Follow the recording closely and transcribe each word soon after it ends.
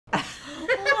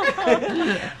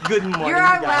Good morning, You're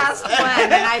our guys. last one,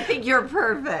 and I think you're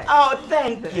perfect. Oh,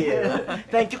 thank you.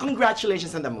 Thank you.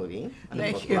 Congratulations on the movie. On the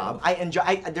Thank book you. club. I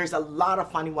enjoy. There's a lot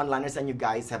of funny one-liners, and you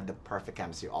guys have the perfect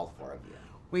chemistry, all four of you.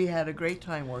 We had a great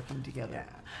time working together.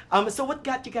 Yeah. So, what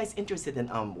got you guys interested in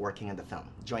working on the film,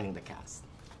 joining the cast?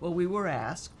 Well, we were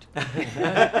asked,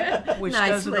 which Nicely.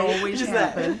 doesn't always Just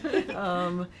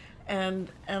happen. And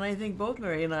I think both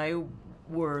Mary and I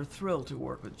were thrilled to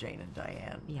work with Jane and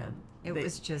Diane. Yeah, And it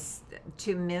was just,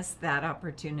 to miss that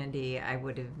opportunity, I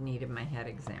would have needed my head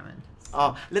examined.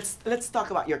 Oh, let's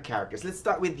talk about your characters. Let's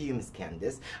start with you, Miss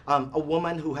Candice, a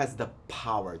woman who has the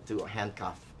power to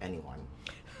handcuff anyone.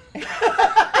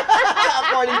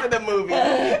 According to the movie.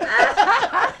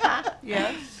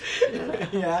 Yes.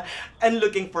 Yeah, and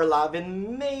looking for love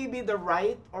in maybe the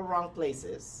right or wrong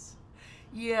places.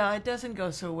 Yeah, it doesn't go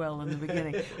so well in the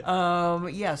beginning.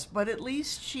 Yes, but at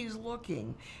least she's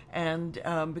looking. And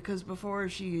because before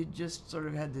she had just sort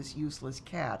of had this useless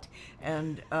cat.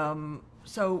 And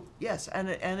so, yes, and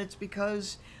it's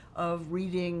because of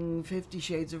reading 50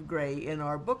 Shades of Grey in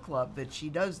our book club that she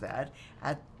does that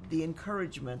at the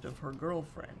encouragement of her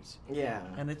girlfriends. Yeah.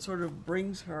 And it sort of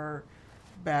brings her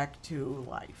back to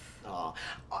life. Oh,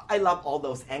 I love all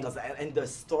those angles and the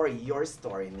story, your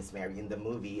story, Miss Mary, in the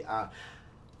movie. A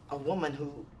woman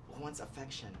who wants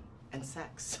affection and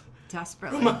sex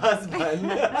Desperately. from a husband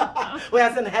who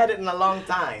hasn't had it in a long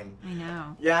time. I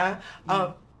know. Yeah?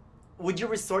 Would you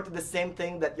resort to the same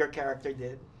thing that your character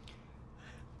did?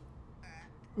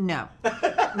 No.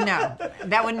 No.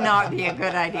 That would not be a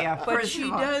good idea. But First she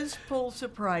of all, does pull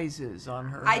surprises on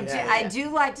her. I husband. do, I do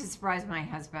like to surprise my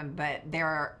husband, but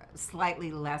they're slightly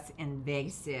less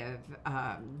invasive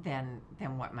than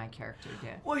what my character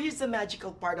did. Well, here's the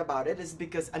magical part about it is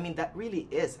because, I mean, that really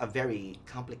is a very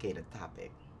complicated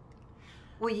topic.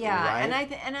 Well, yeah,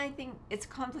 Right? and I think it's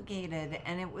complicated,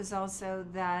 and it was also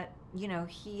that, you know,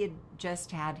 he had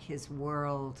just had his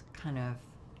world kind of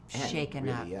And shaken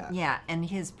really, up. yeah. And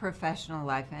his professional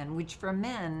life, and which for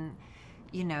men,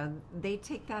 you know, they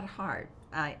take that hard.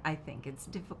 I think it's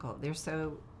difficult.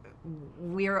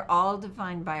 We're all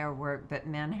defined by our work, but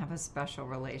men have a special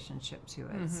relationship to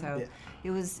it. So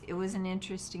Yeah. it was an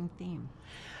interesting theme.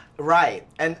 Right,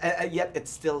 and yet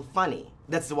it's still funny.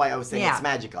 That's why I was saying Yeah. it's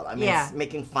magical. I mean, Yeah. it's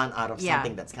making fun out of Yeah.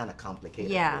 something that's kind of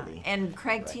complicated, Yeah, really. and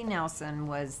Craig T. Nelson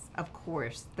was, of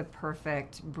course, the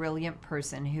perfect, brilliant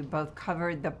person who both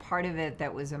covered the part of it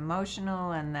that was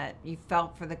emotional and that you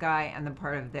felt for the guy, and the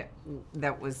part of it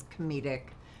that was comedic,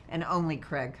 and only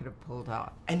Craig could have pulled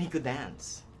off. And he could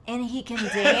dance. And he can dance.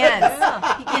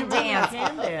 He can dance.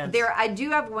 can dance. There, I do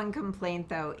have one complaint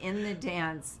though. In the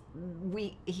dance,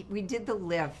 we did the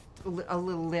lift, a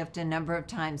little lift, a number of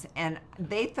times, and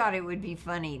they thought it would be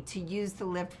funny to use the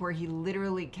lift where he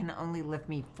literally can only lift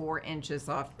me 4 inches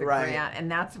off the Right. ground, and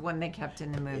that's one they kept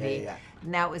in the movie. Yeah.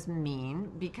 And that was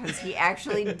mean because he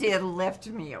actually did lift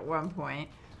me at one point.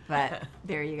 But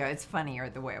there you go. It's funnier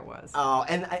the way it was. Oh,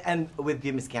 and with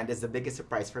you, Miss Candice, the biggest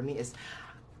surprise for me is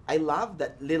I love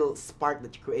that little spark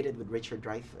that you created with Richard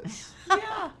Dreyfuss.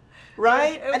 Yeah.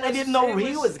 Right? It And I was- didn't know it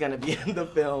he was going to be in the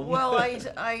film. Well,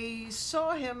 I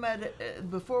saw him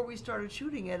before we started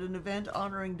shooting at an event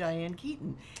honoring Diane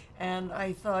Keaton, and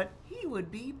I thought he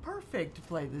would be perfect to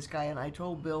play this guy. And I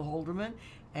told Bill Holderman,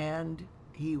 and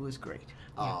he was great.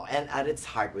 Oh, and at its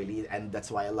heart, really, and that's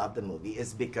why I love the movie,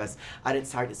 is because at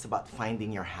its heart, it's about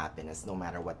finding your happiness no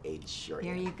matter what age you're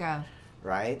There in. you go.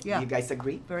 Right? Yeah. You guys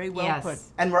agree? Very well Yes. put.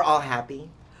 And we're all happy?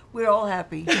 We're all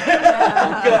happy. Good.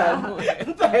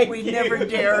 Thank We you. never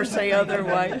dare say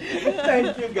otherwise.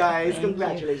 Thank you, guys.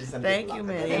 Congratulations on the Thank club. you,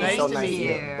 Manny. It's Nice so to nice meet to you.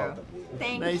 meet both of you.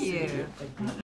 Thank Nice to you. meet you.